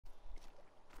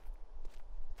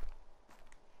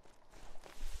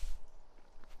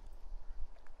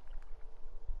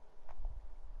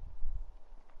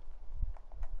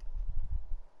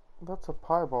That's a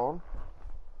piebald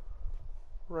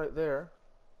right there.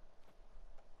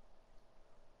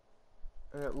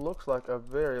 And it looks like a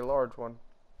very large one.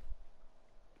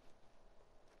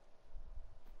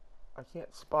 I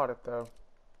can't spot it though.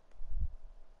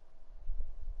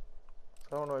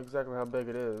 So I don't know exactly how big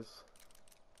it is.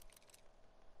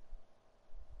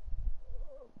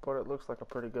 But it looks like a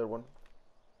pretty good one.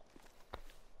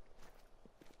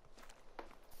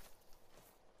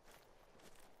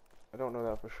 I don't know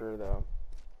that for sure though.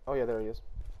 Oh yeah, there he is.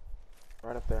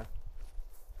 Right up there.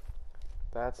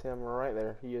 That's him right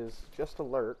there. He is just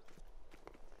alert.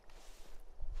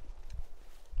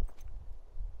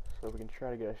 So we can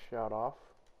try to get a shot off.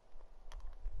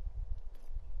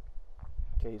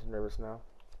 Okay, he's nervous now.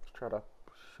 Let's try to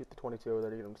shoot the 22 over there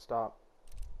to get him to stop.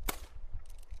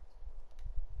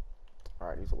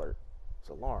 Alright, he's alert. He's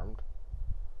alarmed.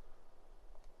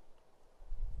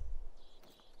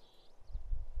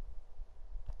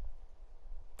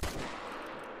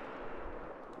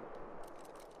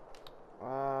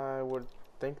 I would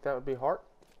think that would be Hart.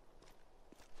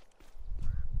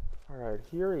 Alright,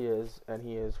 here he is, and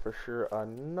he is for sure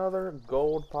another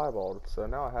gold piebald. So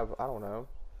now I have, I don't know,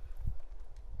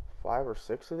 5 or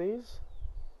 6 of these,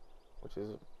 which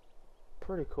is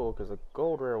pretty cool because a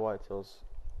gold rare whitetail is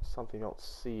something you don't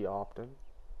see often.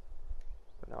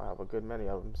 But now I have a good many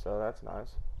of them, so that's nice.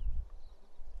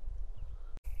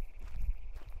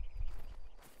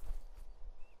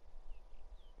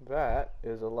 That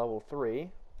is a level 3,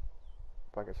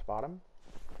 if I can spot him.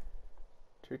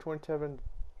 227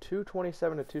 to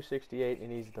 268,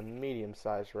 and he's the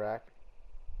medium-sized rack.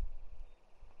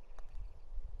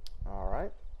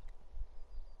 Alright.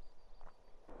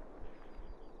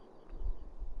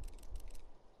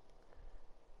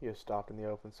 He has stopped in the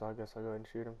open, so I guess I'll go ahead and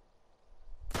shoot him.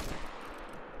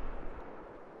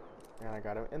 And I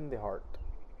got him in the heart.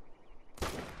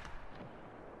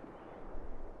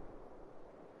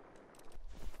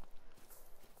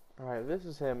 Alright, this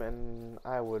is him, and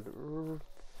I would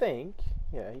think,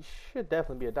 yeah, he should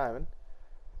definitely be a diamond.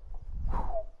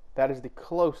 That is the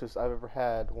closest I've ever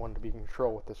had one to be in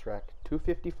control with this rack.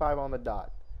 255 on the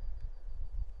dot.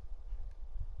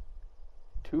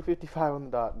 255 on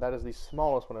the dot. That is the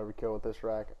smallest one I ever killed with this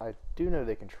rack. I do know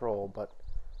they control, but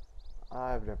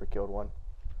I've never killed one.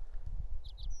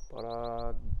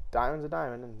 But diamond's a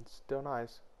diamond, and it's still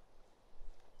nice.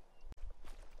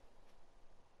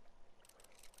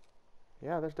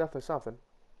 Yeah, there's definitely something.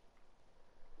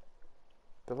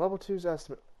 The level 2's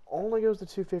estimate only goes to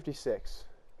 256.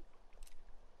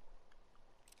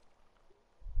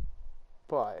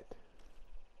 But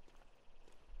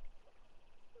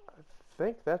I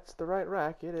think that's the right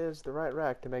rack. It is the right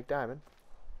rack to make diamond.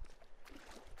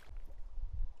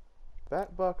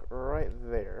 That buck right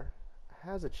there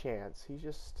has a chance. He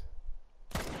just,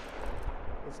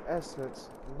 his estimate's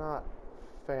not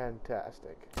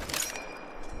fantastic.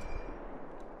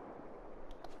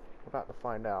 We're about to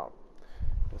find out,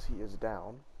 because he is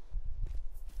down.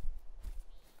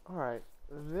 Alright,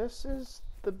 this is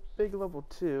the big level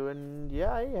 2, and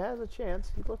yeah, he has a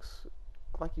chance. He looks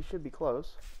like he should be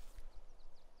close.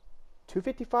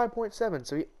 255.7,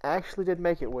 so he actually did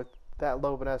make it with that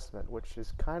low of an estimate, which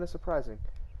is kind of surprising.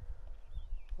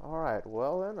 Alright,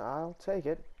 well then, I'll take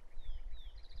it.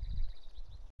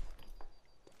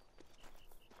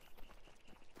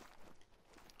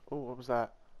 Oh, what was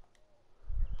that?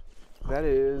 That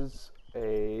is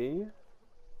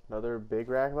another big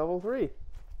rack level 3.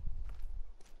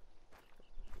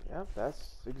 Yep,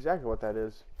 that's exactly what that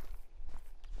is.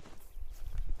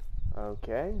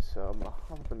 Okay, so I'm gonna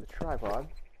hop up in the tripod.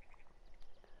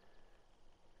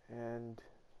 And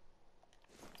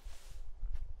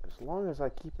as long as I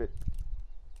keep it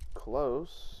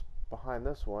close behind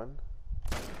this one,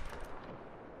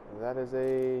 that is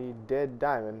a dead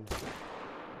diamond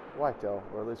whitetail,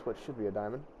 or at least what should be a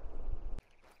diamond.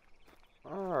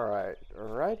 Alright,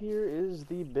 right here is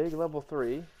the big level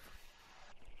 3.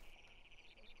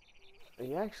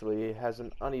 He actually has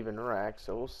an uneven rack,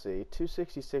 so we'll see.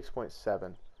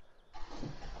 266.7.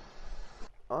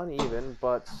 Uneven,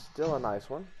 but still a nice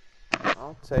one.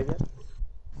 I'll take it.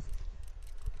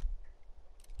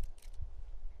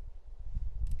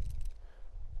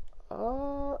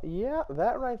 Yeah,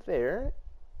 that right there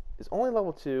is only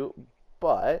level 2,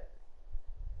 but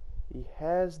he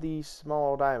has the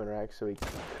small diamond rack, so he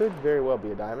could very well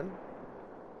be a diamond.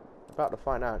 About to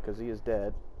find out, because he is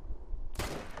dead.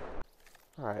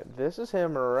 Alright, this is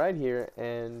him right here,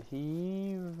 and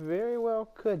he very well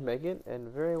could make it, and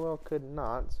very well could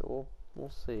not, so we'll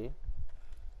see.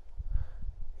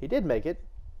 He did make it,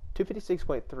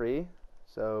 256.3,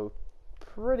 so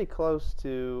pretty close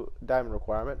to diamond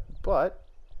requirement, but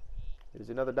it is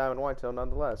another diamond whitetail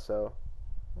nonetheless, so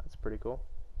that's pretty cool.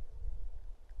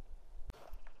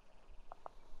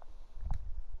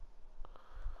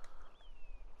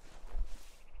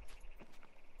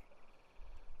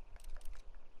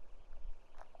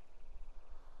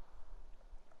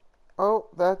 Oh,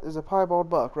 that is a piebald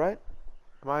buck, right?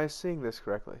 Am I seeing this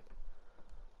correctly?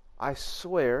 I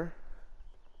swear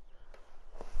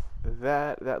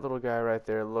that little guy right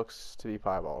there looks to be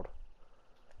piebald.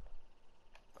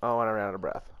 Oh, and I ran out of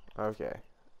breath. Okay.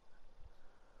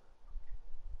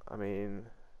 I mean,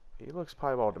 he looks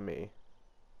piebald to me.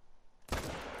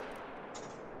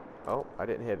 Oh, I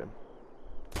didn't hit him.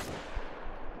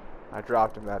 I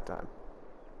dropped him that time.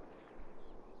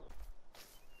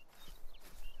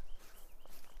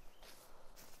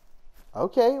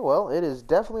 Okay, well, it is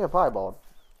definitely a piebald.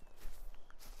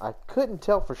 I couldn't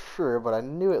tell for sure, but I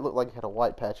knew it looked like it had a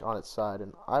white patch on its side,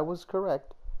 and I was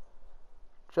correct.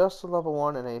 Just a level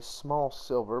 1 and a small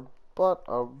silver, but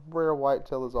a rare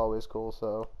whitetail is always cool,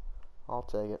 so I'll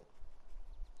take it.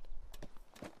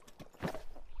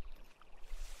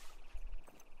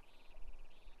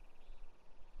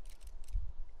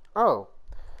 Oh,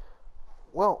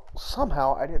 well,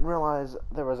 somehow I didn't realize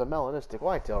there was a melanistic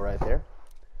whitetail right there.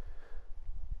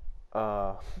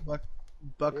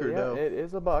 Buck or Yeah, doe? it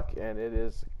is a buck, and it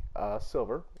is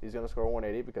silver. He's going to score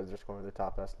 180 because they're scoring the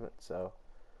top estimate, so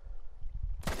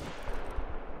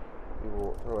we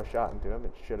will throw a shot into him.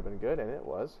 It should have been good, and it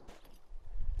was.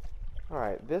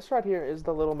 Alright, this right here is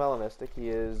the little melanistic. He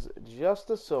is just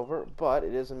a silver, but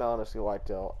it is a melanistic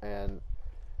whitetail, and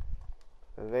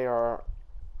they are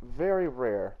very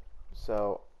rare.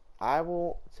 So I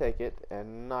will take it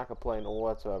and not complain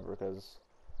whatsoever because,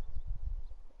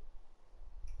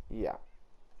 yeah.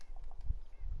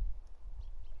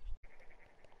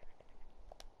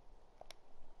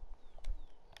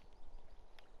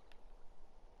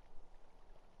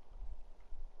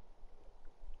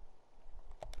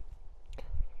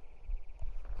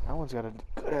 That one's got a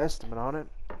good estimate on it.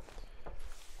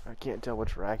 I can't tell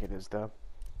which rack it is, though.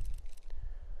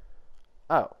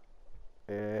 Oh,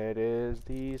 it is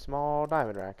the small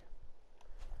diamond rack.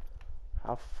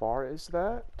 How far is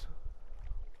that?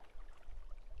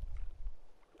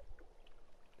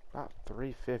 About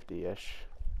 350-ish.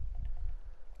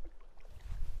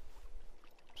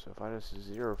 So if I just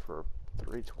zero for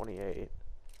 328.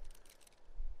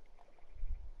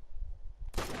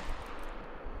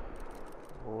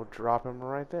 We'll drop him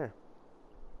right there.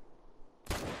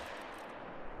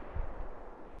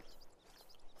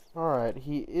 Alright,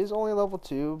 he is only level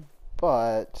 2,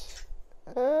 but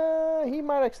he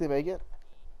might actually make it.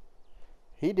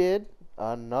 He did.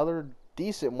 Another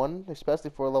decent one,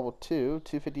 especially for a level 2,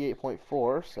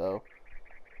 258.4, so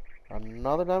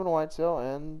another diamond whitetail,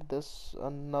 and this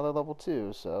another level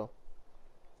 2, so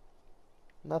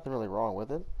nothing really wrong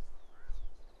with it.